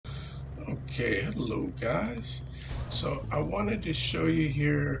Okay, hello guys. So I wanted to show you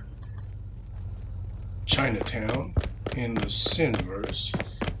here Chinatown in the SinVerse,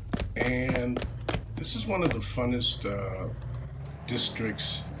 and this is one of the funnest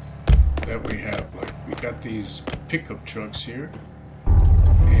districts that we have. Like, we got these pickup trucks here,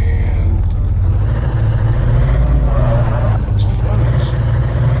 and what's fun is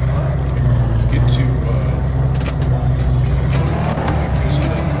you get to like there's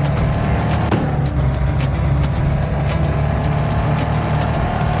another one.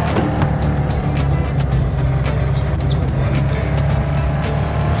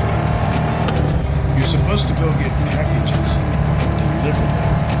 You're supposed to go get packages and deliver them.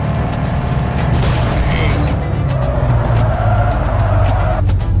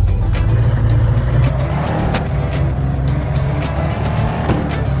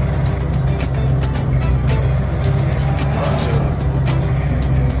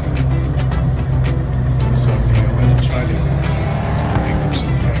 So, okay, I'm going to try to pick up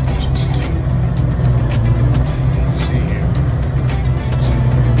some packages too. Let's see here. So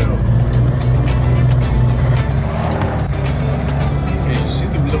here we go. See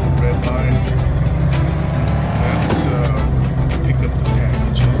the little red line? That's where you can pick up the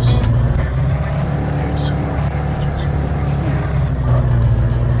packages. Okay, so the packages over here.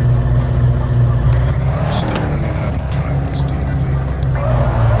 I'm still learning how to drive this damn thing.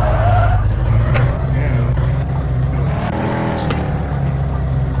 Alright, now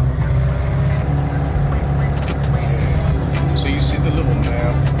okay. So you see the little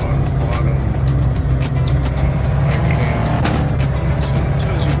map on the bottom right hand. So it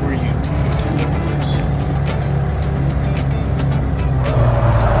tells you where you go deliver this.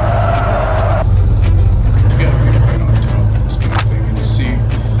 You gotta be right on top of this damn thing. And you see,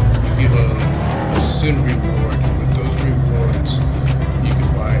 you give a sin reward. And with those rewards, you can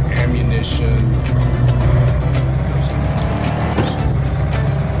buy ammunition.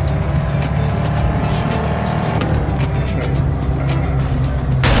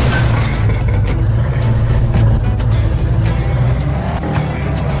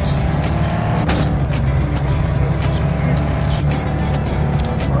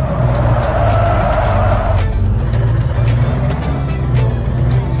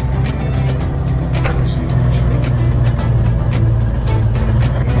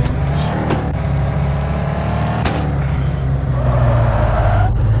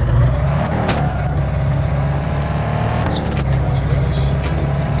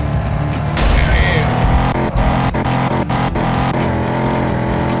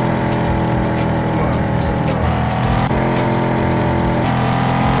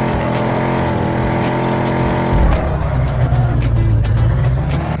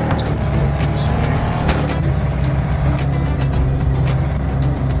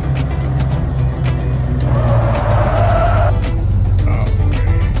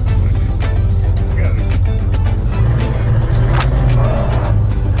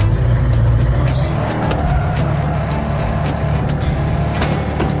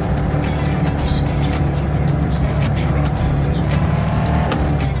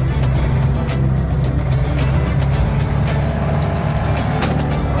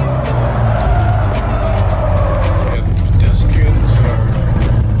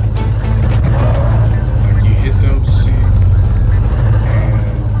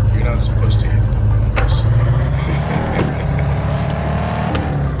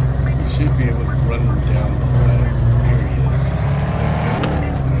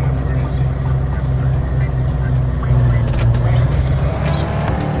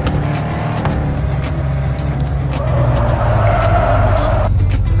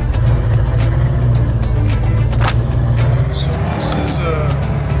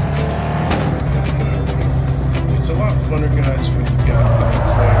 Guys, when you got other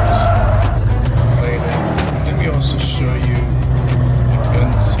players playing it. Let me also show you the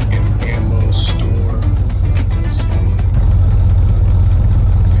guns and ammo store. Let's see.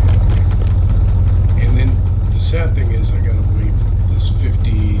 Okay. And then the sad thing is I gotta wait for this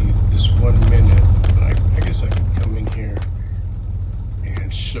 1 minute. I guess I can come in here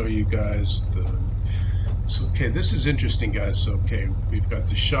and show you guys the. So okay, this is interesting, guys. So okay, we've got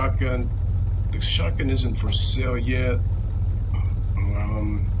the shotgun. The shotgun isn't for sale yet.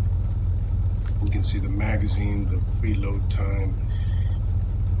 You can see the magazine, the reload time.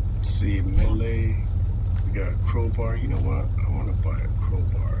 Let's see, melee. We got a crowbar. You know what? I want to buy a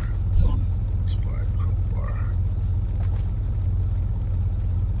crowbar. Let's buy a crowbar.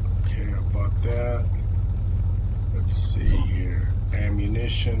 Okay, I bought that. Let's see here.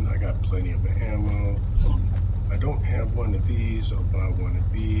 Ammunition. I got plenty of ammo. I don't have one of these. I'll buy one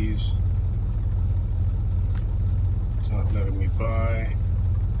of these. not letting me buy.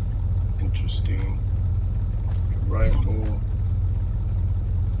 Interesting. Rifle.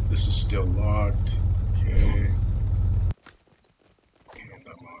 This is still locked. Okay. And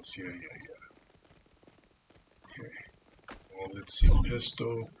I'm on. Yeah. Okay. And let's see.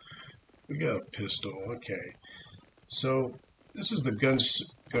 Pistol. We got a pistol. Okay. So this is the gun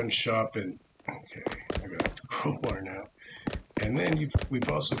shop, and okay, I got the crowbar now. And then we've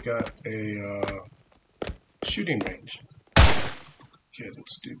also got a shooting range. Okay,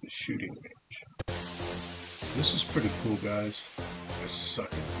 let's do the shooting range. This is pretty cool, guys. I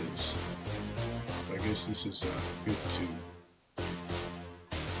suck at this. I guess this is good too.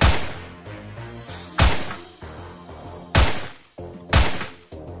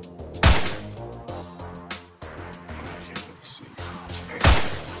 Okay, let's see.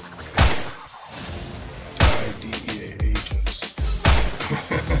 Die DEA agents.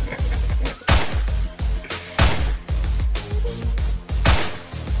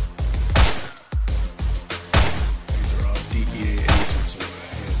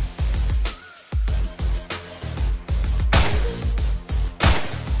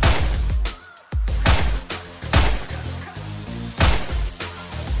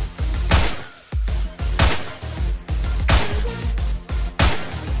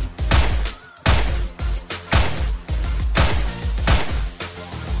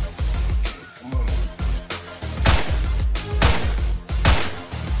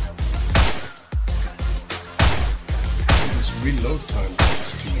 Reload time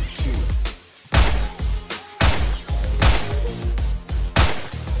takes to you too.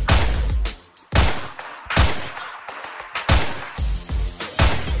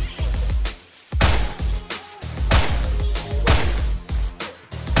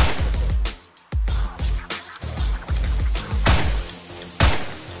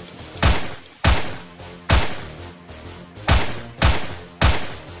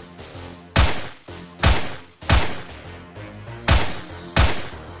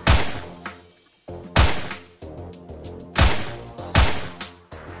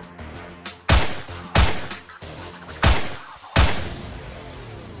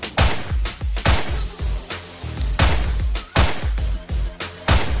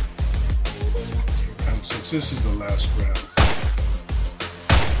 Since this is the last round.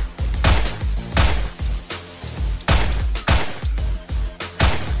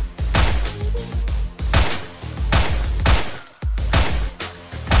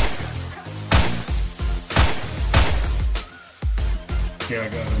 Okay, I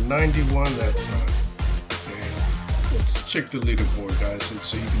got a 91 that time. Okay, let's check the leaderboard, guys, and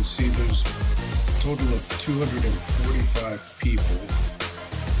so you can see there's a total of 245 people,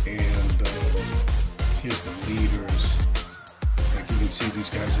 and here's the leaders. Like you can see these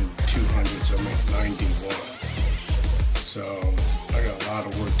guys in the 200s. I'm at 91. So I got a lot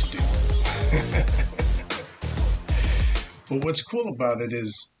of work to do. But what's cool about it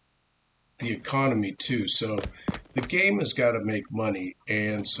is the economy too. So the game has got to make money,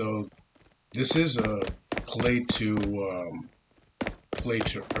 and so this is a play to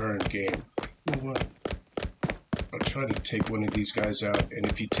earn game. You know what? I'll try to take one of these guys out, and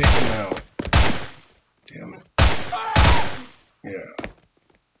if you take them out, damn it. Yeah.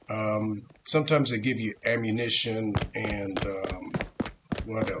 Sometimes they give you ammunition and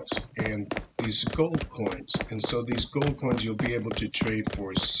what else? And these gold coins. And so these gold coins you'll be able to trade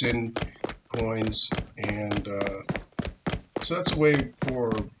for Sin coins, and so that's a way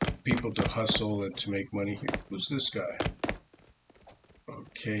for people to hustle and to make money here. Who's this guy?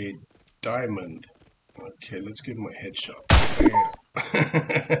 Okay, Diamond. Okay, let's give him a headshot. Bam.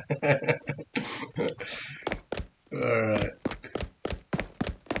 Alright.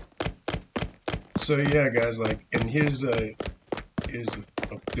 So yeah, guys, like, and here's a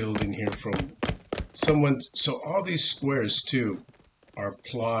building here from someone. So all these squares too are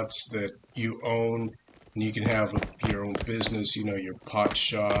plots that you own, and you can have your own business, you know, your pot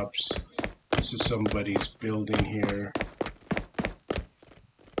shops. This is somebody's building here.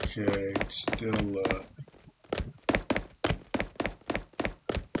 Okay, still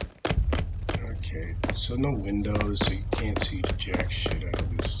okay, so no windows, so you can't see jack shit out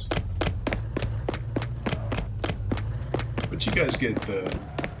of this. But you guys get the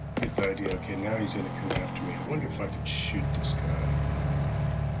idea. Okay, now he's gonna come after me. I wonder if I could shoot this guy.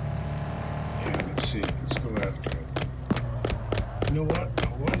 Yeah, let's see. Let's go after him. You know what? I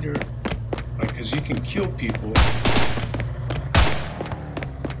wonder, like, because you can kill people.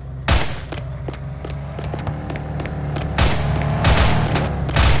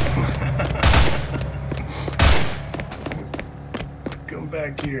 Come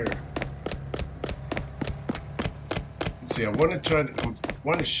back here. See, I want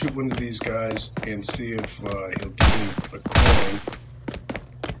to shoot one of these guys and see if he'll give me a coin.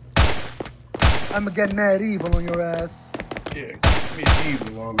 I'ma get mad evil on your ass. Yeah, get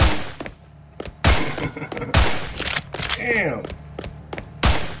medieval on me. Damn.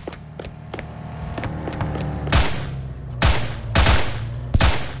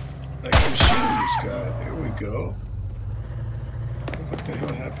 Like I'm shooting this guy. There we go. What the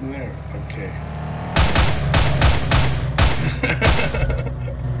hell happened there? Okay.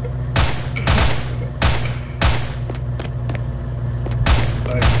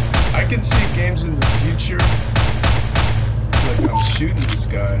 Like, I can see games in the future. Like, I'm shooting this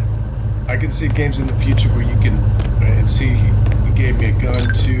guy. I can see games in the future where you can, and see, he gave me a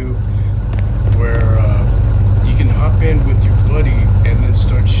gun too, where you can hop in with your buddy and then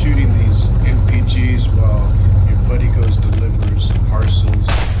start shooting these NPGs while your buddy goes delivers parcels.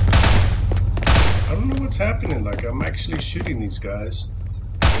 I don't know what's happening. Like, I'm actually shooting these guys,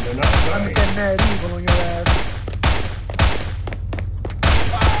 and they're not dying. I'ma get mad evil on your ass.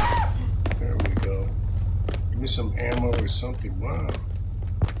 There we go. Give me some ammo or something. Wow.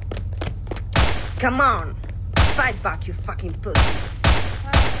 Come on, fight back, you fucking pussy.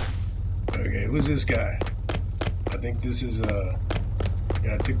 Okay, who's this guy? I think this is yeah,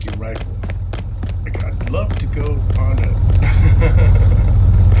 I took your rifle. Like, I'd love to go on it.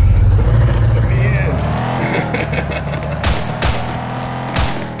 Let me in.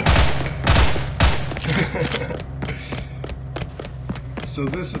 So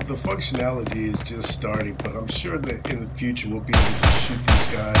the functionality is just starting, but I'm sure that in the future we'll be able to shoot these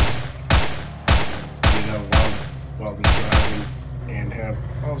guys, you know, while they're driving, and have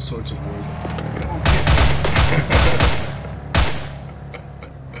all sorts of words. Come get me.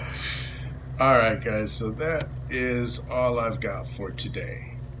 Alright guys, so that is all I've got for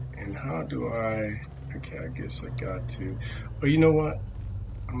today. And how do okay, I guess I got to, oh, you know what?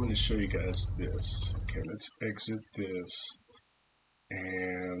 I'm going to show you guys this. Okay, let's exit this.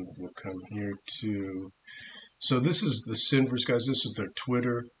 And we'll come here to, so this is the SinVerse guys, this is their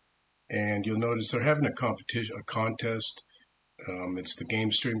Twitter. And you'll notice they're having a contest. It's the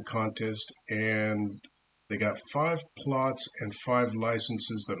game stream contest, and they got 5 plots and 5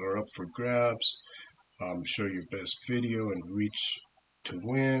 licenses that are up for grabs. Show your best video and reach to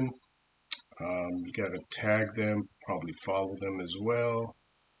win. You gotta tag them, probably follow them as well.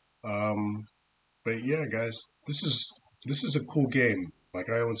 But yeah, guys, this is a cool game. Like,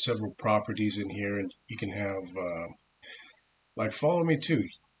 I own several properties in here, and you can have like, follow me too.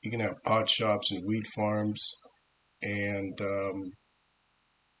 You can have pot shops and weed farms, and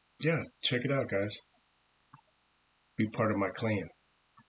yeah, check it out, guys. Be part of my clan.